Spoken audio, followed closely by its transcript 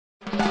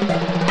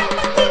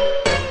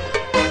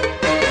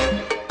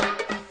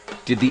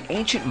Did the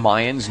ancient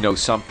Mayans know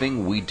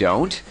something we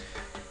don't?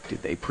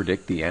 Did they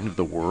predict the end of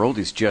the world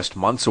is just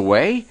months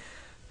away?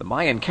 The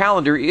Mayan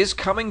calendar is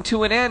coming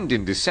to an end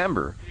in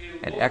December,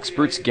 and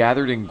experts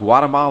gathered in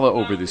Guatemala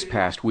over this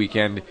past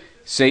weekend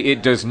say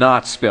it does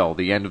not spell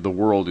the end of the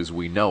world as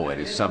we know it,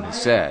 as some have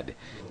said.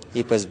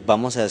 Y pues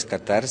vamos a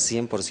descartar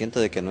 100%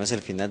 de que no es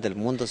el final del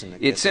mundo.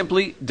 It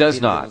simply does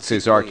not,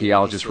 says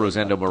archaeologist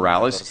Rosendo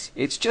Morales.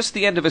 It's just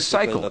the end of a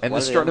cycle and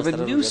the start of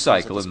a new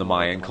cycle in the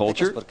Mayan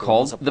culture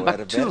called the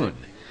Bactun.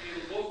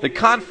 The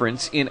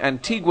conference in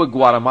Antigua,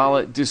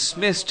 Guatemala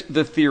dismissed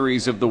the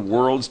theories of the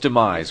world's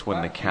demise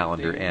when the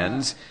calendar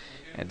ends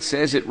and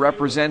says it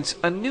represents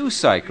a new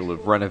cycle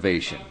of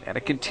renovation and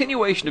a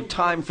continuation of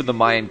time for the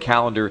Mayan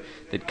calendar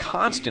that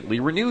constantly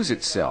renews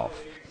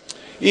itself.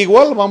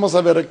 Igual vamos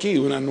a ver aquí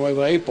una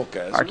nueva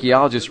época.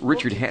 Archaeologist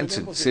Richard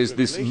Henson says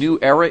this new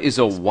era is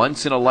a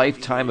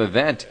once-in-a-lifetime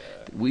event.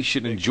 We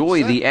should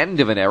enjoy the end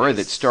of an era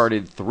that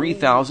started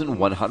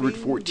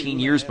 3,114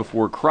 years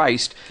before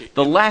Christ,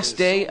 the last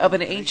day of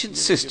an ancient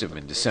system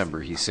in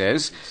December, he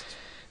says.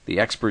 The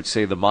experts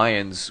say the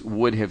Mayans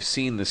would have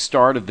seen the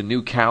start of the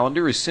new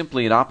calendar as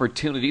simply an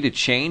opportunity to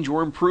change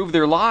or improve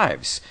their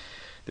lives.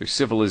 Their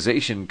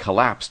civilization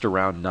collapsed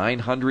around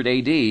 900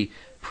 AD,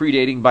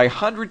 predating by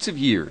hundreds of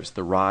years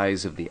the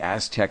rise of the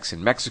Aztecs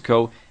in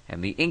Mexico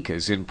and the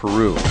Incas in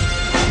Peru.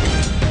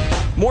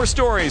 More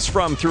stories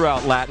from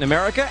throughout Latin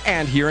America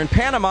and here in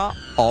Panama,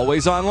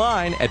 always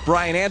online at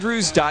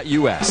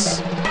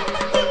brianandrews.us.